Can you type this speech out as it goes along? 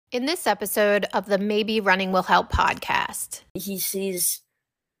In this episode of the Maybe Running Will Help podcast, he sees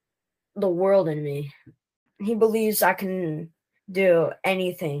the world in me. He believes I can do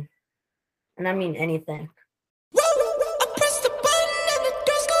anything. And I mean anything.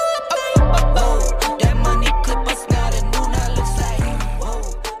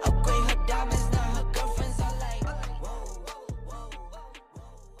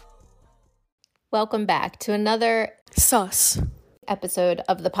 welcome back to another Sus episode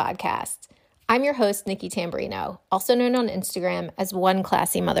of the podcast. I'm your host, Nikki Tamburino, also known on Instagram as One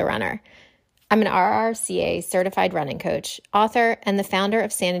Classy Mother Runner. I'm an RRCA certified running coach, author, and the founder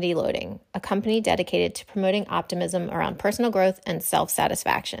of Sanity Loading, a company dedicated to promoting optimism around personal growth and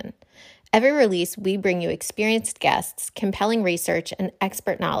self-satisfaction. Every release, we bring you experienced guests, compelling research, and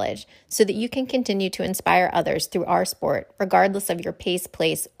expert knowledge so that you can continue to inspire others through our sport, regardless of your pace,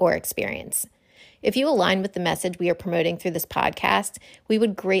 place, or experience. If you align with the message we are promoting through this podcast, we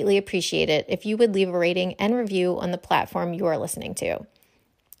would greatly appreciate it if you would leave a rating and review on the platform you are listening to.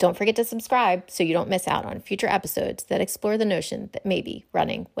 Don't forget to subscribe so you don't miss out on future episodes that explore the notion that maybe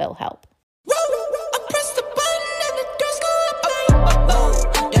running will help.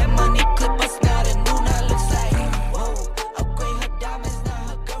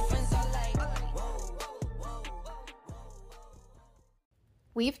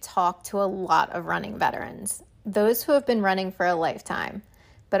 We've talked to a lot of running veterans, those who have been running for a lifetime,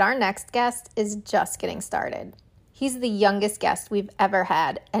 but our next guest is just getting started. He's the youngest guest we've ever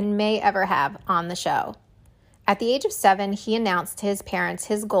had and may ever have on the show. At the age of 7, he announced to his parents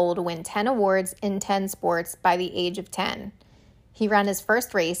his goal to win 10 awards in 10 sports by the age of 10. He ran his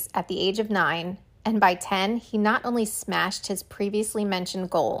first race at the age of 9, and by 10, he not only smashed his previously mentioned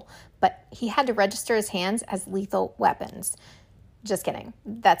goal, but he had to register his hands as lethal weapons. Just kidding.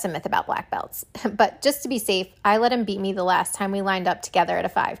 That's a myth about black belts. But just to be safe, I let him beat me the last time we lined up together at a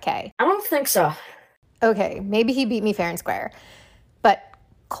 5K. I don't think so. Okay, maybe he beat me fair and square. But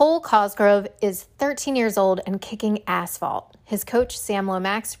Cole Cosgrove is 13 years old and kicking asphalt. His coach, Sam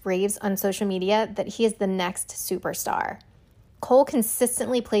Lomax, raves on social media that he is the next superstar. Cole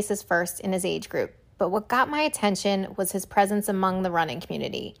consistently places first in his age group, but what got my attention was his presence among the running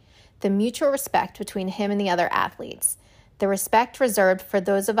community, the mutual respect between him and the other athletes. The respect reserved for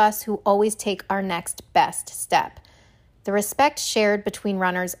those of us who always take our next best step. The respect shared between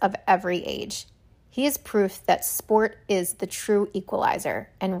runners of every age. He is proof that sport is the true equalizer,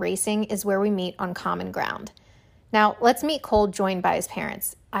 and racing is where we meet on common ground. Now, let's meet Cole joined by his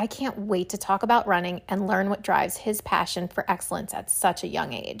parents. I can't wait to talk about running and learn what drives his passion for excellence at such a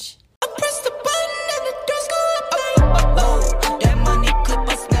young age.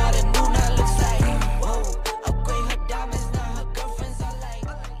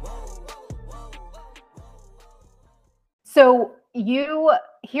 So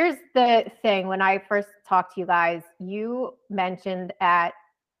here's the thing. When I first talked to you guys, you mentioned at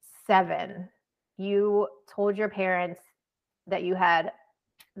 7, you told your parents that you had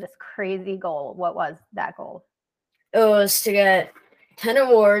this crazy goal. What was that goal? It was to get 10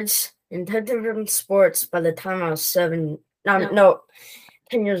 awards in 10 different sports by the time I was 10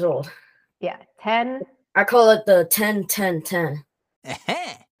 years old. Yeah, 10. I call it the 10-10-10.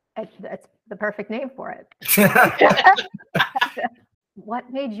 That's the perfect name for it.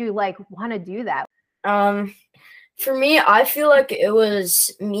 What made you want to do that? For me, I feel like it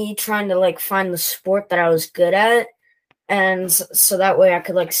was me trying to find the sport that I was good at, and so that way I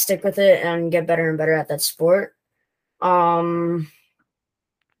could stick with it and get better and better at that sport. Yeah,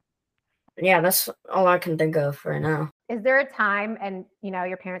 that's all I can think of right now. Is there a time, and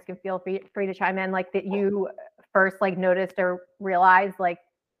your parents can feel free to chime in, that you first noticed or realized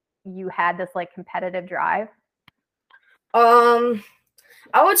you had this competitive drive?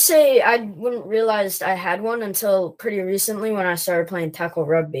 I would say I wouldn't realize I had one until pretty recently when I started playing tackle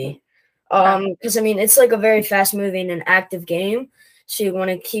rugby. Because it's a very fast moving and active game, so you want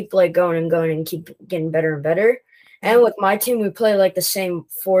to keep going and going and keep getting better and better. And with my team, we play the same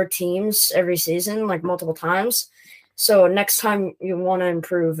 4 teams every season, multiple times. So next time you want to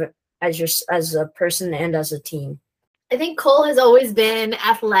improve as a person and as a team. I think Cole has always been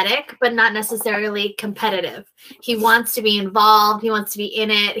athletic, but not necessarily competitive. He wants to be involved. He wants to be in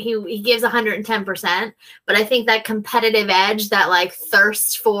it. He gives 110%. But I think that competitive edge, that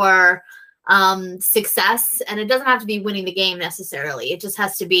thirst for success, and it doesn't have to be winning the game necessarily. It just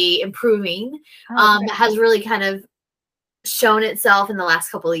has to be improving. Has really kind of shown itself in the last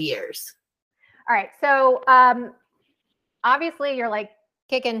couple of years. All right. So obviously you're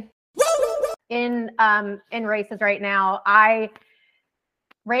kicking in races right now. I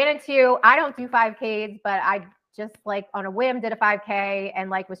ran into, I don't do 5Ks, but I just like on a whim did a 5K and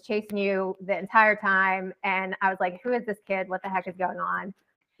like was chasing you the entire time. And I was like, who is this kid? What the heck is going on?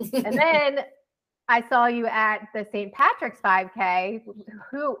 And then I saw you at the St. Patrick's 5K,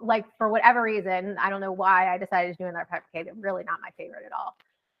 who, like, for whatever reason, I don't know why I decided to do another 5K. They're really not my favorite at all.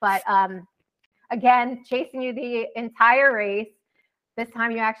 But again, chasing you the entire race. This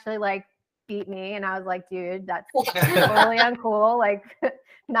time you actually like beat me, and I was like, dude, that's totally uncool. Like,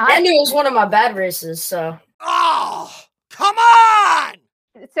 not. And it was one of my bad races, so. Oh, come on!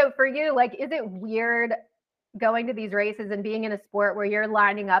 So for you, like, is it weird going to these races and being in a sport where you're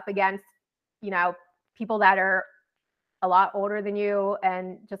lining up against, you know, people that are a lot older than you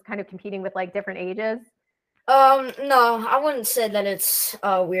and just kind of competing with like different ages? No, I wouldn't say that it's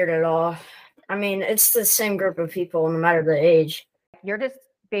weird at all. I mean, it's the same group of people no matter the age. You're just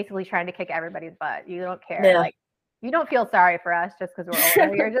basically trying to kick everybody's butt. You don't care. Yeah. Like, you don't feel sorry for us just because we're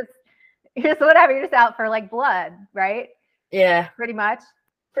older. you're just whatever. You're just out for like blood, right? Yeah, Pretty much.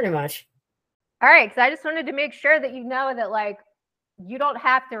 pretty much. All right. Because I just wanted to make sure that you know that like you don't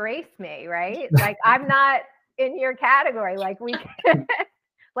have to race me, right? Like I'm not in your category. Like we can,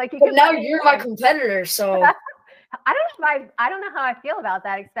 like you But can. now you're my competitor, so. I don't know how I feel about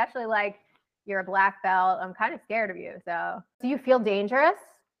that, especially like you're a black belt. I'm kind of scared of you. So do you feel dangerous?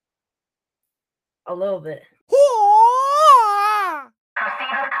 A little bit.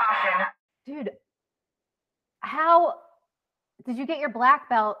 Dude, how did you get your black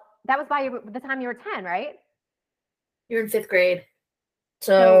belt? That was by the time you were 10, right? You're in 5th grade.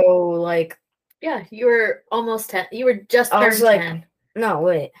 So, like, Yeah, you were almost 10. You were just I turned was like, 10. no,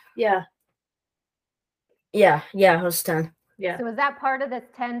 wait. Yeah. Yeah, I was 10. Yeah. So was that part of this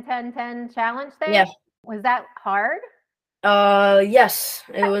 10-10-10 challenge thing? Yeah. Was that hard? Yes,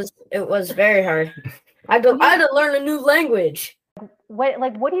 it was very hard. I had to learn a new language. What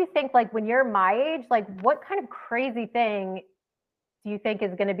do you think, like when you're my age, like what kind of crazy thing do you think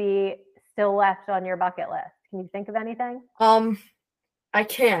is going to be still left on your bucket list? Can you think of anything? I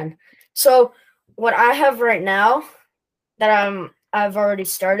can. So what I have right now that I've already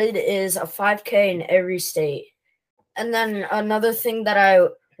started is a 5K in every state. And then another thing that I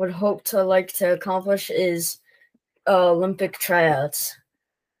would hope to like to accomplish is Olympic tryouts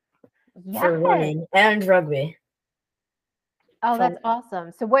for running and rugby. Oh, that's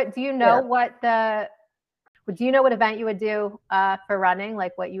awesome. So what do you know do you know what event you would do for running?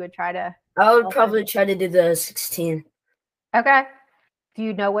 Like what you would try to I would probably try to do the 16. Okay. Do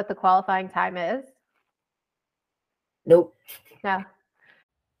you know what the qualifying time is? Nope. No.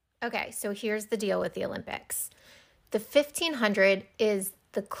 Okay, so here's the deal with the Olympics. The 1500 is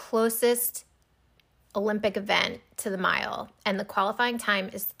the closest Olympic event to the mile, and the qualifying time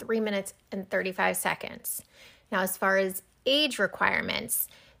is 3 minutes and 35 seconds. Now, as far as age requirements,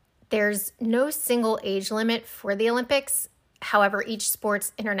 there's no single age limit for the Olympics. However, each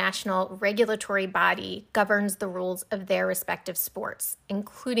sport's international regulatory body governs the rules of their respective sports,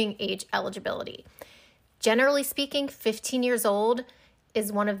 including age eligibility. Generally speaking, 15 years old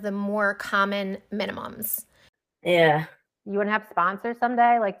is one of the more common minimums. Yeah. You want to have sponsors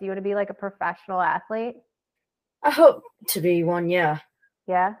someday? Like, do you want to be like a professional athlete? I hope to be one, yeah.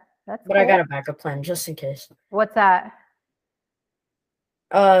 Yeah, that's But cool. I got a backup plan just in case. What's that?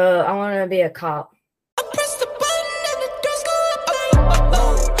 I want to be a cop.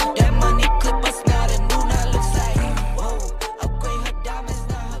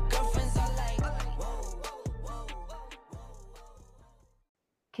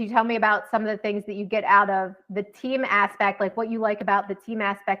 Can you tell me about some of the things that you get out of the team aspect, like what you like about the team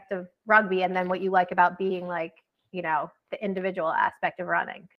aspect of rugby, and then what you like about being like, you know, the individual aspect of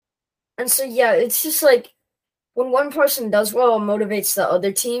running? And so, yeah, it's just like when one person does well, it motivates the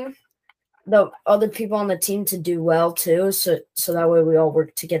other team, the other people on the team to do well too. So that way we all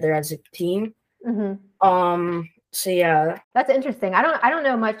work together as a team. Mm-hmm. So yeah, that's interesting. I don't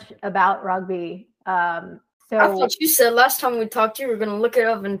know much about rugby. So I thought you said last time we talked, you were going to look it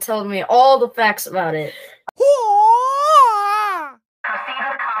up and tell me all the facts about it.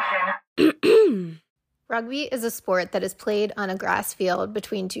 Rugby is a sport that is played on a grass field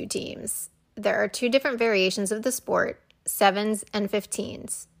between two teams. There are two different variations of the sport, 7s and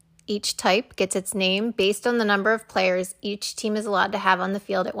 15s. Each type gets its name based on the number of players each team is allowed to have on the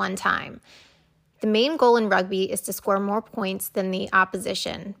field at one time. The main goal in rugby is to score more points than the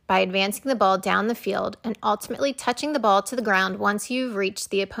opposition by advancing the ball down the field and ultimately touching the ball to the ground once you've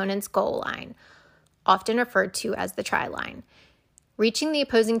reached the opponent's goal line, often referred to as the try line. Reaching the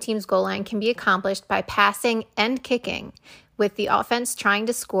opposing team's goal line can be accomplished by passing and kicking, with the offense trying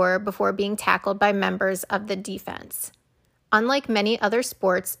to score before being tackled by members of the defense. Unlike many other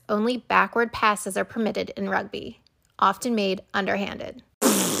sports, only backward passes are permitted in rugby, often made underhanded.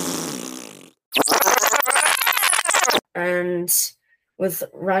 And with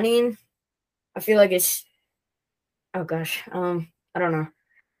running, I feel like it's, oh gosh, I don't know.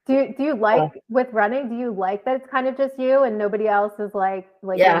 Do you like with running? Do you like that it's kind of just you and nobody else is like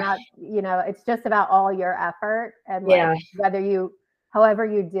Yeah. you're not, you know, it's just about all your effort and Yeah. like whether you, however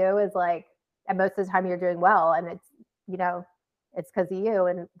you do is like, and most of the time you're doing well and it's, you know, it's because of you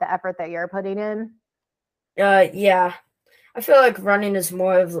and the effort that you're putting in. Yeah. I feel like running is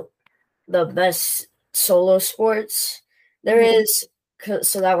more of the best solo sports there is,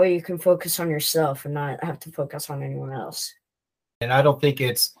 so that way you can focus on yourself and not have to focus on anyone else. And I don't think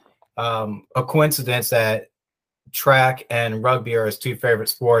it's a coincidence that track and rugby are his two favorite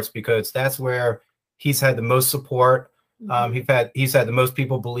sports, because that's where he's had the most support. He's had the most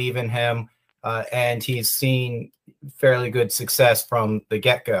people believe in him, and he's seen fairly good success from the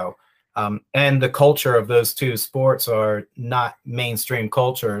get-go. And the culture of those two sports are not mainstream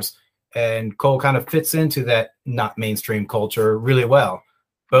cultures, and Cole kind of fits into that not mainstream culture really well.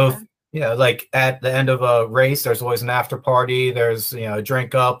 Both, yeah, like at the end of a race, there's always an after party. There's, you know, a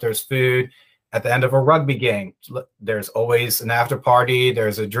drink up, there's food. At the end of a rugby game, there's always an after party.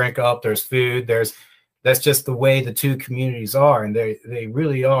 There's a drink up, there's food. That's just the way the two communities are, and they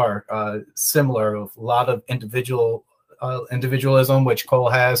really are similar. With a lot of individualism, which Cole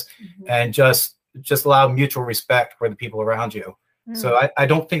has, and just allow mutual respect for the people around you. So I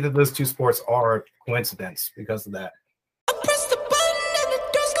don't think that those two sports are a coincidence because of that.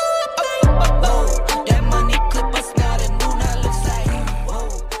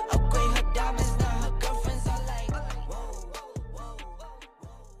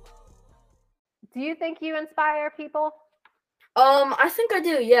 Do you think you inspire people? I think I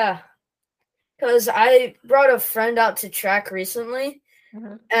do, yeah. Because I brought a friend out to track recently.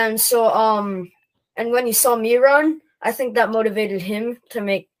 And so, and when he saw me run, I think that motivated him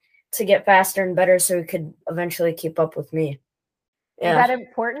to get faster and better so he could eventually keep up with me. Yeah. Is that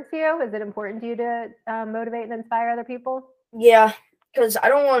important to you? Is it important to you to motivate and inspire other people? Yeah, because I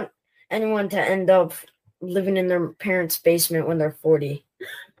don't want anyone to end up living in their parents' basement when they're 40.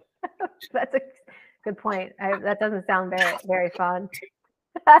 That's a good point. That doesn't sound very, very fun.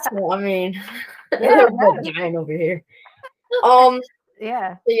 So, I mean, Yeah, giant over here.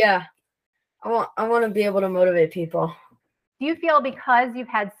 Yeah. I want to be able to motivate people. Do you feel because you've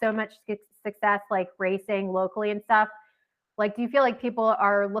had so much success, like racing locally and stuff, like, do you feel like people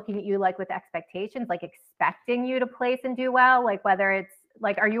are looking at you like with expectations, like expecting you to place and do well? Like, whether it's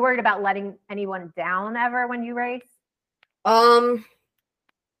like, are you worried about letting anyone down ever when you race? No,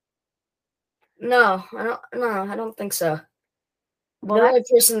 I don't think so. Well, the only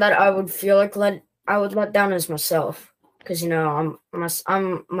person that I would feel like I would let down is myself, because, you know,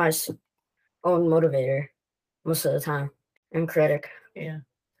 I'm my own motivator most of the time and critic. Yeah.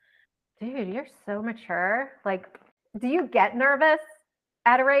 Dude, you're so mature. Like, do you get nervous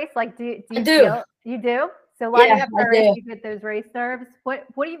at a race? Like, do you feel you do? So lining up for a race, you get those race nerves. What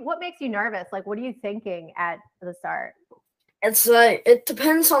makes you nervous? Like, what are you thinking at the start? It's like, it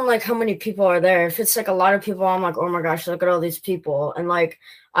depends on like how many people are there. If it's like a lot of people, I'm like, oh my gosh, look at all these people. And like,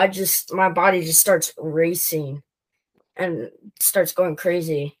 my body just starts racing and starts going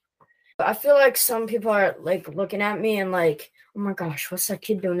crazy. But I feel like some people are like looking at me and like, oh my gosh, what's that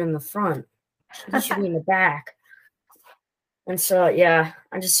kid doing in the front? He should be in the back. And so, yeah,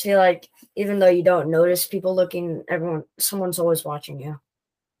 I just feel like even though you don't notice people looking, someone's always watching you.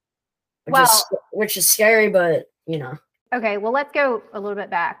 Which is scary, but you know. Okay, well, let's go a little bit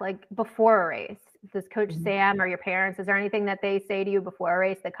back. Like, before a race, does Coach Sam or your parents, is there anything that they say to you before a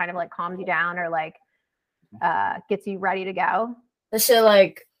race that kind of like calms you down or like gets you ready to go? They say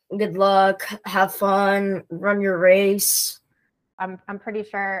like, good luck, have fun, run your race. I'm pretty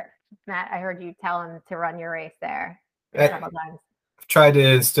sure, Matt, I heard you tell him to run your race there a couple times. I've tried to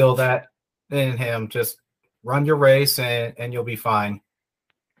instill that in him. Just run your race and you'll be fine.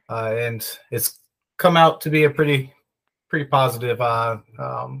 And it's come out to be a pretty positive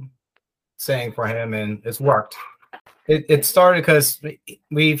saying for him, and it's worked. It started because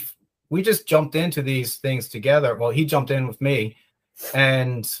we just jumped into these things together. Well, he jumped in with me,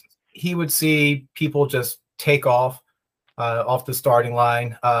 and he would see people just take off the starting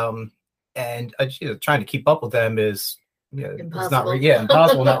line, and trying to keep up with them is impossible. It's not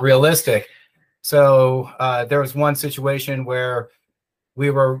impossible, not realistic. So there was one situation where we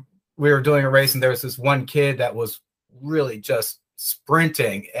were doing a race, and there was this one kid that was really just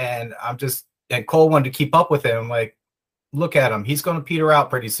sprinting, and Cole wanted to keep up with him. Like, look at him, he's going to peter out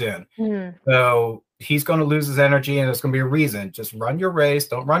pretty soon. So he's going to lose his energy, and there's going to be a reason. Just run your race,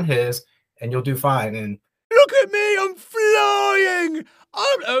 don't run his, and you'll do fine. And Look at me, I'm flying.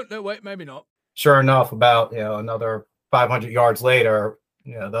 Oh no, wait, maybe not. sure enough, about another 500 yards later,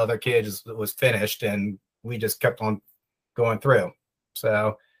 the other kid was finished, and we just kept on going through.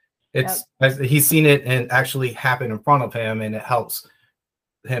 So he's seen it and actually happen in front of him, and it helps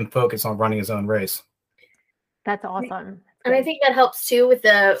him focus on running his own race. That's awesome. And I think that helps too with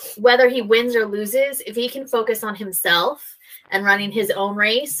whether he wins or loses, if he can focus on himself and running his own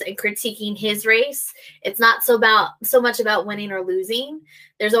race and critiquing his race, it's not so much about winning or losing.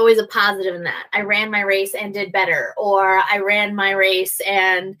 There's always a positive in that. I ran my race and did better, or I ran my race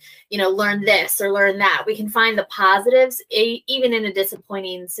and, learned this or learned that. We can find the positives even in a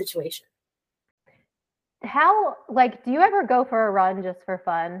disappointing situation. How, do you ever go for a run just for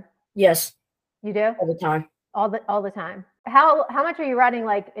fun? Yes. You do? All the time. All the time. How much are you running,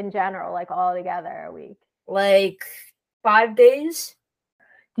 in general, all together a week? 5 days.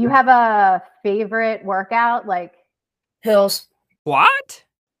 Do you have a favorite workout? Hills. What?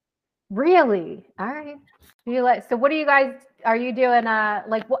 Really? All right. So what do you guys, are you doing, I'm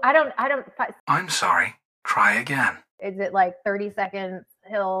sorry. Try again. is it 30 seconds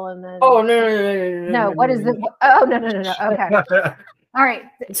hill and then? Oh, no. No, what is it? Oh, no. Okay. All right.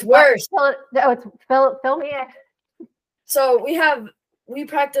 It's worse. Fill me in. So we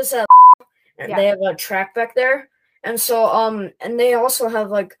practice at and they have a track back there. And so and they also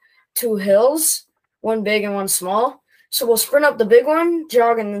have 2 hills, one big and one small. So we'll sprint up the big one,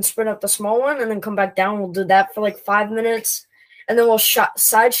 jog, and then sprint up the small one, and then come back down. We'll do that for 5 minutes, and then we'll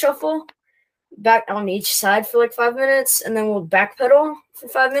side shuffle back on each side for 5 minutes, and then we'll backpedal for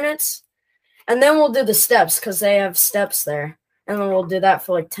 5 minutes, and then we'll do the steps because they have steps there, and then we'll do that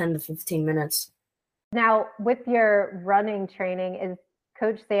for 10 to 15 minutes. Now, with your running training, is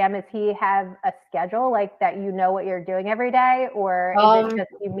Coach Sam, does he have a schedule that what you're doing every day, or is it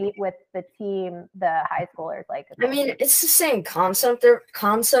just you meet with the team, the high schoolers? I mean, it's the same concept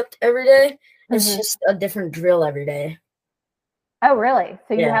every day. It's just a different drill every day. Oh, really?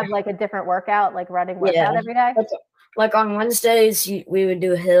 So you have a different workout, running workout every day? On Wednesdays, we would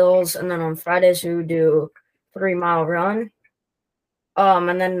do hills, and then on Fridays, we would do 3-mile run.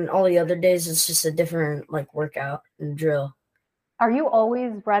 And then all the other days, it's just a different workout and drill. Are you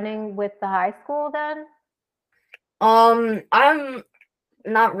always running with the high school then? I'm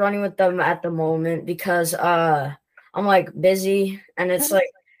not running with them at the moment because I'm busy, and it's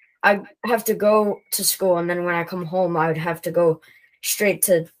I have to go to school, and then when I come home, I would have to go straight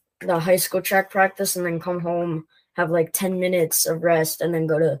to the high school track practice, and then come home, have 10 minutes of rest, and then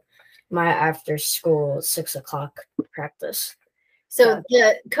go to my after school 6:00 practice. So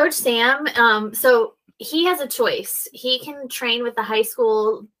the Coach Sam, so he has a choice. He can train with the high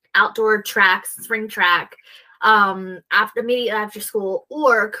school outdoor tracks, spring track, immediately after school,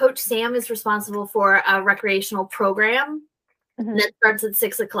 or Coach Sam is responsible for a recreational program that starts at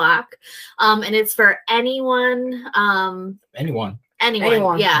 6:00, and it's for anyone. Anyone.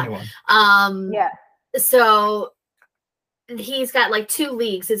 Yeah. So he's got 2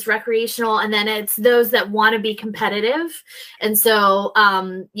 leagues. It's recreational, and then it's those that want to be competitive. And so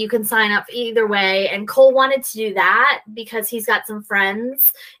you can sign up either way. And Cole wanted to do that because he's got some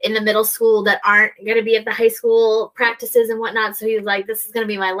friends in the middle school that aren't going to be at the high school practices and whatnot. So he's like, this is going to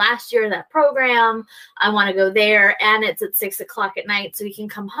be my last year of that program. I want to go there. And it's at 6:00 at night. So he can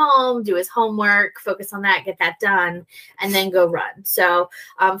come home, do his homework, focus on that, get that done, and then go run. So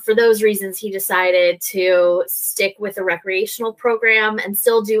for those reasons, he decided to stick with the recreational program and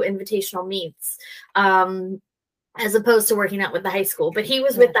still do invitational meets as opposed to working out with the high school. But he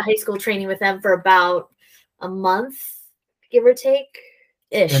was with the high school, training with them for about a month, give or take,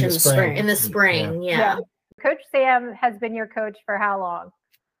 ish in the spring. In the spring, yeah. Coach Sam has been your coach for how long?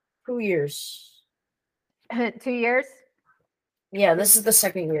 2 years. 2 years? Yeah, this is the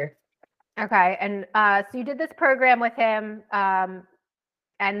 2nd year. Okay, and so you did this program with him,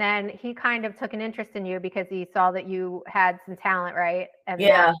 and then he kind of took an interest in you because he saw that you had some talent, right? And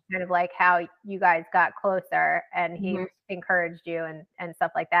that's kind of how you guys got closer, and he encouraged you and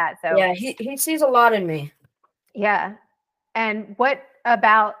stuff like that. So yeah, he sees a lot in me. Yeah. And what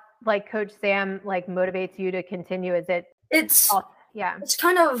about Coach Sam motivates you to continue? Is it? It's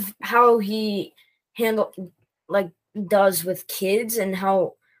kind of how he does with kids and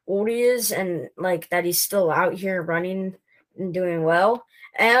how old he is, and that he's still out here running and doing well.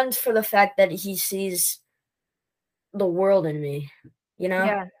 And for the fact that he sees the world in me,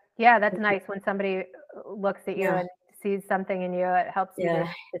 Yeah, that's nice when somebody looks at you and sees something in you. It helps you to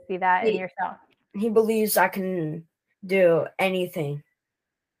see that in yourself. He believes I can do anything,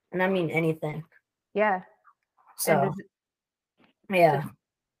 and I mean anything. Yeah. So And yeah,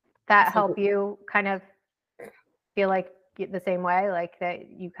 that help you kind of feel like the same way, like that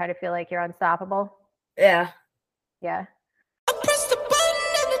you kind of feel like you're unstoppable? yeah. Yeah.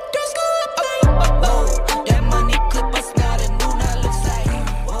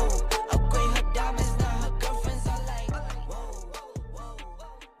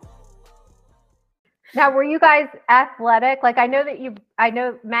 Now, were you guys athletic? Like, I know,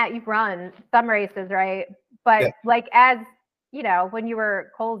 Matt, you've run some races, right? But Yeah. like, as you know, when you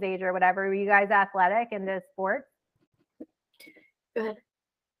were Cole's age or whatever, were you guys athletic in the sport? Go ahead.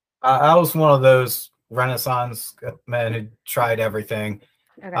 I was one of those Renaissance men who tried everything.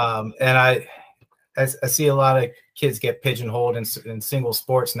 Okay. And I see a lot of kids get pigeonholed in single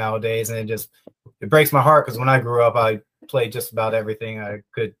sports nowadays, and it breaks my heart because when I grew up, I played just about everything I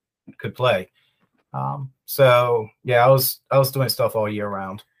could play. So yeah, I was doing stuff all year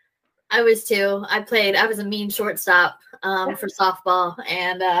round. I was too. I was a mean shortstop for softball,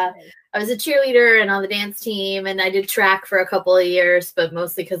 and I was a cheerleader and on the dance team, and I did track for a couple of years, but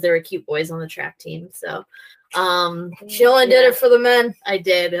mostly because there were cute boys on the track team. So She only did it for the men. I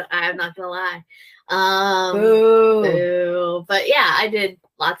did. I'm not gonna lie. Boo. Boo. But yeah, I did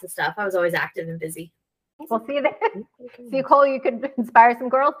lots of stuff. I was always active and busy. Well, see, Cole, you could inspire some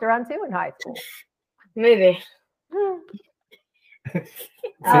girls to run too in high school. Maybe.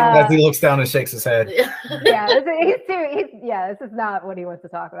 As he looks down and shakes his head. Yeah, this is not what he wants to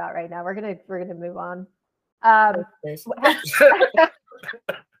talk about right now. We're gonna move on.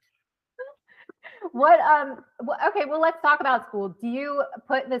 Okay, well, let's talk about school. Do you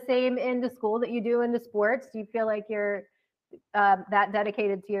put the same into school that you do into sports? Do you feel like you're that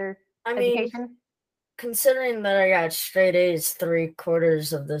dedicated to your education? Considering that I got straight A's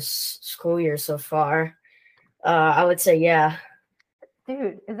 3/4 of this school year so far, I would say yeah.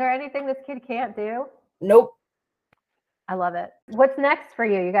 Dude, is there anything this kid can't do? Nope. I love it. What's next for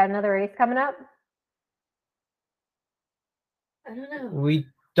you? You got another race coming up? I don't know. We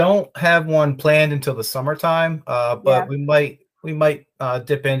don't have one planned until the summertime, but we might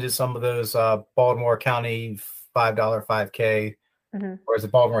dip into some of those Baltimore County $5 5K, or is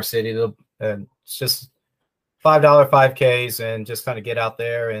it Baltimore City? And it's just $5 5Ks, and just kind of get out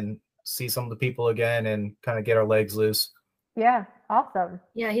there and see some of the people again and kind of get our legs loose. Yeah, awesome.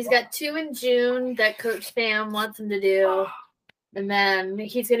 Yeah, he's got 2 in June that Coach Sam wants him to do. And then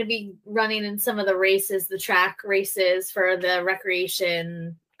he's going to be running in some of the races, the track races for the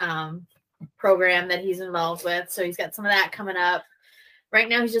recreation program that he's involved with. So he's got some of that coming up. Right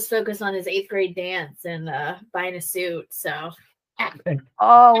now, he's just focused on his 8th grade dance and buying a suit. So.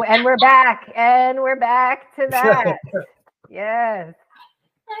 Oh, and we're back. To that. Yes.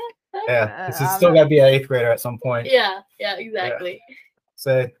 Yeah, this is still got to be an 8th grader at some point. Yeah, exactly. Yeah.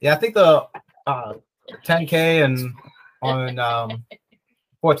 So yeah, I think the 10K and on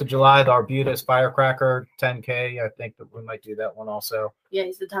 4th of July, the Arbutus Firecracker 10K. I think that we might do that one also. Yeah,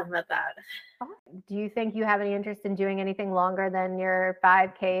 he's been talking about that. Do you think you have any interest in doing anything longer than your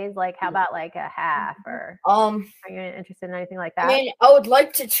 5Ks? Like, how about like a half, or are you interested in anything like that? I mean, I would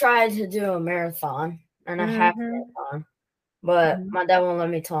like to try to do a marathon and a half marathon, but my dad won't let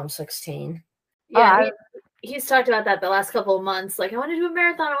me till I'm 16. Yeah, he's talked about that the last couple of months. Like, I want to do a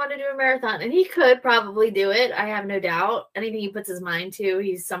marathon, and he could probably do it. I have no doubt. Anything he puts his mind to,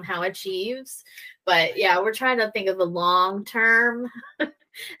 he somehow achieves. But yeah, we're trying to think of the long term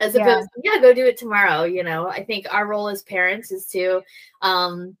as opposed to, go do it tomorrow. You know, I think our role as parents is to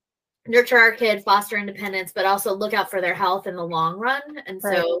nurture our kid, foster independence, but also look out for their health in the long run. And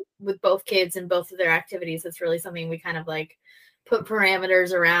so with both kids and both of their activities, it's really something we kind of like put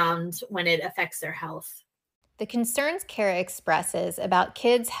parameters around when it affects their health. The concerns Kara expresses about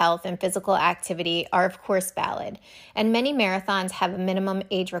kids' health and physical activity are, of course, valid, and many marathons have a minimum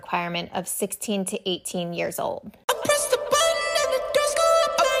age requirement of 16 to 18 years old.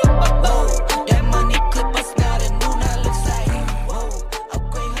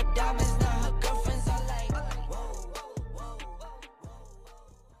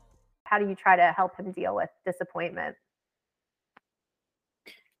 How do you try to help him deal with disappointment?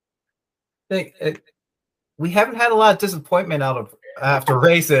 We haven't had a lot of disappointment after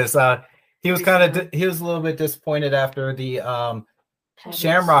races. He was a little bit disappointed after the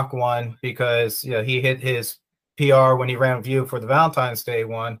Shamrock one because he hit his PR when he ran View for the Valentine's Day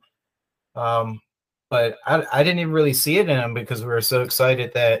one. But I didn't even really see it in him because we were so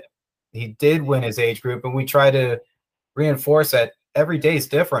excited that he did win his age group, and we try to reinforce that every day is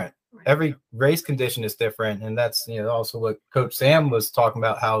different. Every race condition is different, and that's also what Coach Sam was talking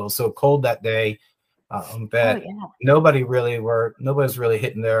about, how it was so cold that day. That nobody's really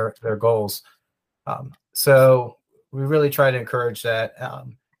hitting their goals. So we really try to encourage that.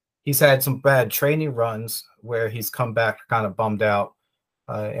 He's had some bad training runs where he's come back kind of bummed out.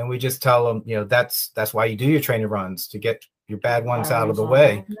 And we just tell him, that's why you do your training runs, to get your bad ones out of the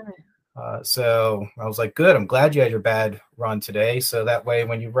way. So I was like, good. I'm glad you had your bad run today. So that way,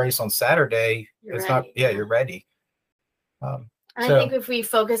 when you race on Saturday, you're ready. I think if we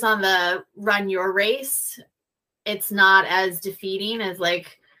focus on the run your race, it's not as defeating as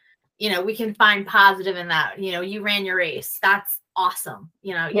like, we can find positive in that. You ran your race. That's awesome.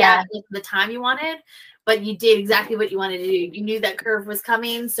 The time you wanted, but you did exactly what you wanted to do. You knew that curve was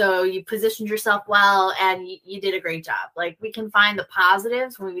coming, so you positioned yourself well, and you did a great job. Like, we can find the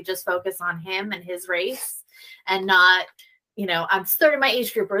positives when we just focus on him and his race, and not, I'm third in my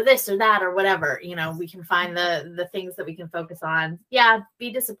age group or this or that or whatever. We can find the things that we can focus on. Yeah,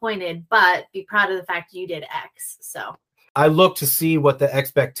 be disappointed, but be proud of the fact you did X. So I look to see what the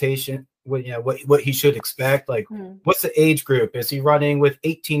expectation, what he should expect. Like, what's the age group? Is he running with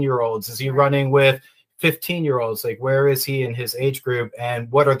 18-year-olds? Is he running with 15-year-olds? Like, where is he in his age group,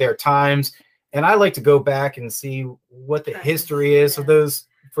 and what are their times? And I like to go back and see what the history is of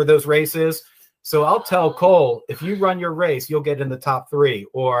for those races. So I'll tell Cole, if you run your race, you'll get in the top 3,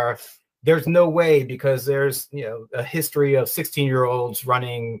 or there's no way, because there's, a history of 16-year-olds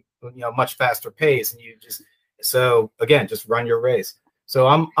running, much faster pace. And so again, just run your race. So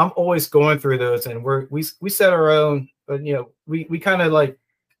I'm always going through those, and we set our own, we kind of like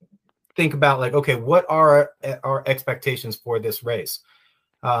think about like, okay, what are our expectations for this race?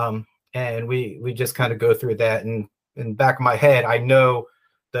 And we just kind of go through that, and in the back of my head, I know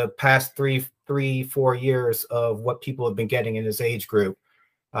the past 3-4 years of what people have been getting in his age group.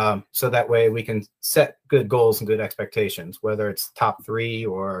 So that way we can set good goals and good expectations, whether it's top 3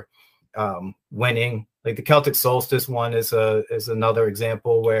 or winning. Like the Celtic Solstice one is another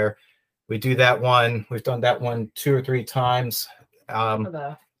example where we do that one. We've done that one 2 or 3 times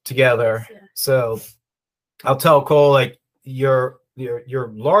together. Yeah. So I'll tell Cole, like, your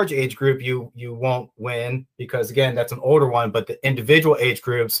large age group, you won't win, because again, that's an older one, but the individual age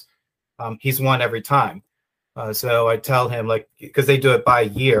groups, he's won every time. So I tell him, like, because they do it by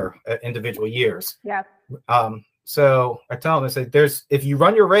year, individual years. Yeah. So I tell him, I say, if you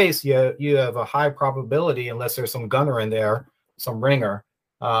run your race, you have a high probability, unless there's some gunner in there, some ringer.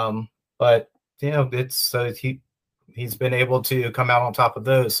 But it's he's been able to come out on top of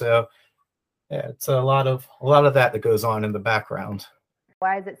those. So yeah, it's a lot of that goes on in the background.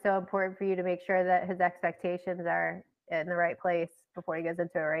 Why is it so important for you to make sure that his expectations are in the right place before he goes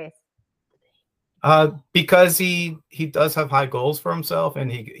into a race? Because he does have high goals for himself,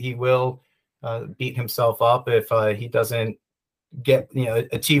 and he will beat himself up if he doesn't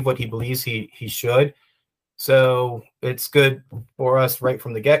achieve what he believes he should. So it's good for us right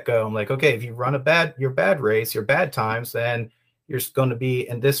from the get-go. I'm like, okay, if you run your bad race, your bad times, then you're going to be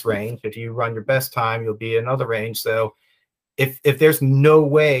in this range. If you run your best time, you'll be in another range. So if there's no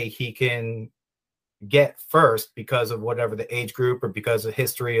way he can get first because of whatever the age group, or because of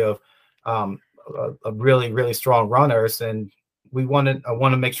history of really, really strong runners, and I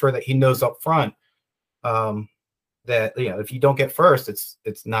want to make sure that he knows up front that if you don't get first,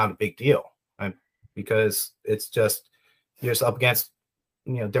 it's not a big deal, because it's just you're just up against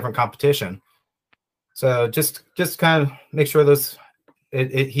different competition. So just kind of make sure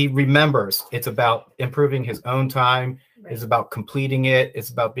he remembers it's about improving his own time. Right. It's about completing it. It's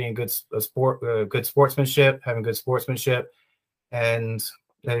about being good sportsmanship, having good sportsmanship, and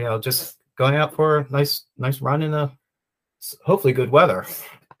just going out for a nice run in hopefully good weather.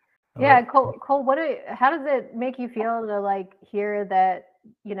 Yeah, Cole, how does it make you feel to hear that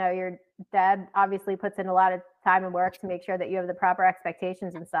your dad obviously puts in a lot of time and work to make sure that you have the proper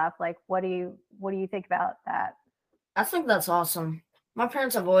expectations and stuff? Like, what do you think about that? I think that's awesome. My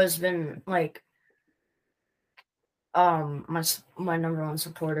parents have always been my number one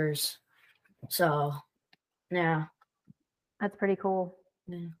supporters. So yeah, that's pretty cool.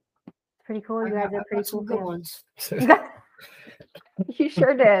 Yeah. Pretty cool. You guys are pretty cool. Good ones. You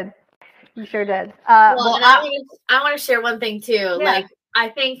sure did. You sure did. I want to share one thing too. Yeah. I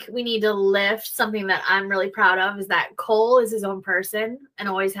think we need to lift something that I'm really proud of, is that Cole is his own person and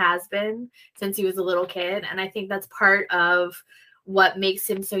always has been since he was a little kid. And I think that's part of what makes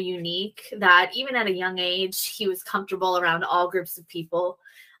him so unique, that even at a young age, he was comfortable around all groups of people.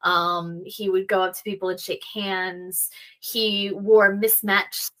 He would go up to people and shake hands. He wore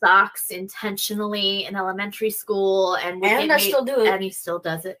mismatched socks intentionally in elementary school, and still do it. And he still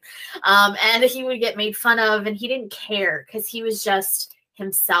does it. And he would get made fun of, and he didn't care because he was just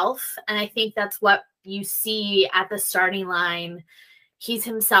himself. And I think that's what you see at the starting line. he's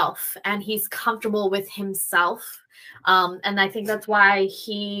himself and he's comfortable with himself. And I think that's why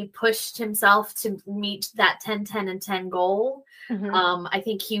he pushed himself to meet that 10, 10, and 10 goal. I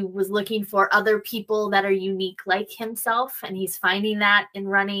think he was looking for other people that are unique like himself, and he's finding that in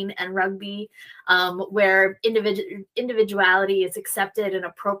running and rugby, where individuality is accepted and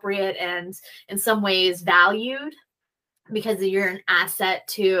appropriate and in some ways valued, because you're an asset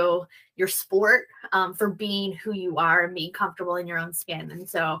to your sport, for being who you are and being comfortable in your own skin. And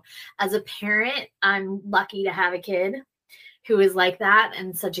so as a parent, I'm lucky to have a kid who is like that,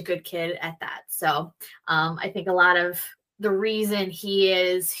 and such a good kid at that. So I think a lot of the reason he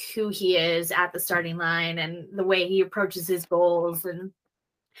is who he is at the starting line and the way he approaches his goals and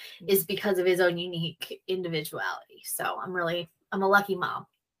is because of his own unique individuality. So I'm a lucky mom.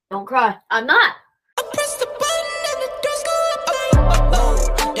 Don't cry. I'm not.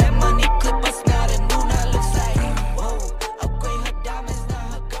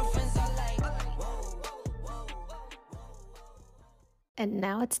 And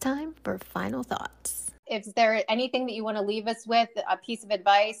now it's time for final thoughts. Is there anything that you want to leave us with, a piece of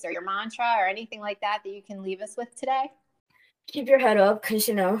advice or your mantra or anything like that that you can leave us with today? Keep your head up, because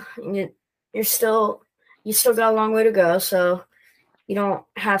you still got a long way to go. So you don't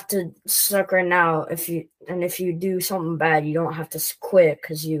have to suck right now. If you do something bad, you don't have to quit,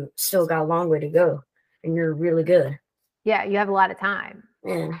 because you still got a long way to go, and you're really good. Yeah, you have a lot of time.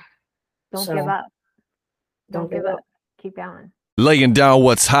 Yeah. Don't give up. Don't give up. Keep going. Laying down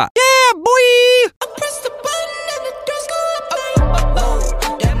what's hot. Yeah, boy!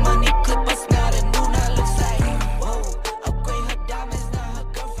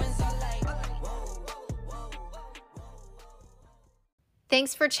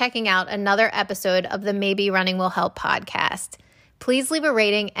 Thanks for checking out another episode of the Maybe Running Will Help podcast. Please leave a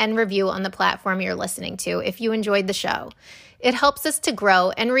rating and review on the platform you're listening to if you enjoyed the show. It helps us to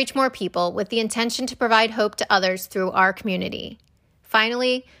grow and reach more people with the intention to provide hope to others through our community.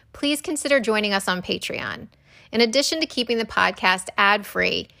 Finally, please consider joining us on Patreon. In addition to keeping the podcast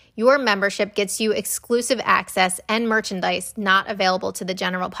ad-free, your membership gets you exclusive access and merchandise not available to the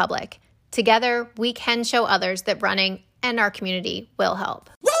general public. Together, we can show others that running and our community will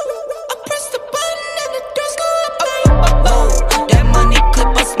help.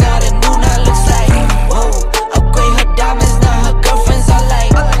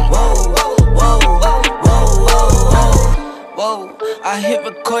 I hit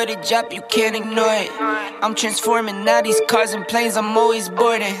recorded drop, you can't ignore it. I'm transforming now these cars and planes, I'm always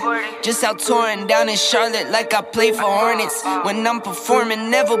boarding. Just out touring down in Charlotte like I play for Hornets. When I'm performing,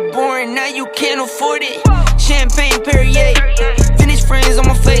 never boring, now you can't afford it. Champagne Perrier, vintage friends on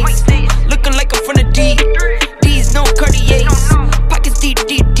my face, looking like I'm from the deep. These no Cartiers, pockets deep,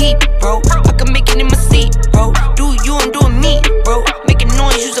 deep, deep, bro. I can make it in my seat, bro. Do you and doing me, bro. Making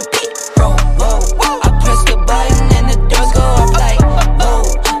noise, use a peep, bro. Whoa, I press the button and the doors go up like, whoa.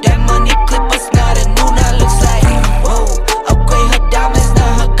 That money clip us now, the new now looks like, whoa. Upgrade her diamonds,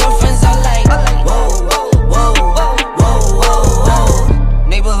 now her girlfriends are like, whoa, whoa, whoa.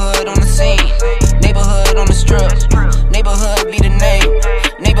 Neighborhood on the scene, neighborhood on the strip, neighborhood be the name,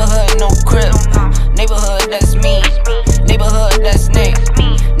 neighborhood no crib, neighborhood that's me, neighborhood that's Nick,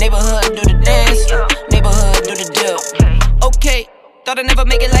 neighborhood do the dance, neighborhood do the deal. Okay, thought I'd never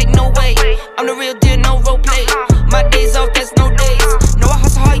make it, like no way. I'm the real deal, no role play. My days off, that's no days. No, I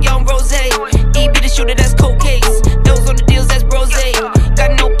hustle hard, young rose. E be the shooter, that's cold case. Those on the deals, that's brose.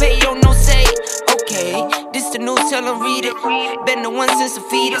 Got no pay, yo, no say. Okay, this the news, tell them read it. Been the one since a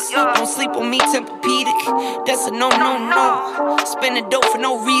fetus. Don't sleep on me, Tempur-Pedic. That's a no, no, no. Spending dope for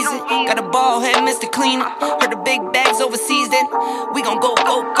no reason. Got a bald head, Mr. Cleaner. Heard the big bags overseas, then we gon' go,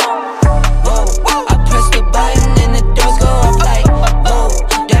 go, go.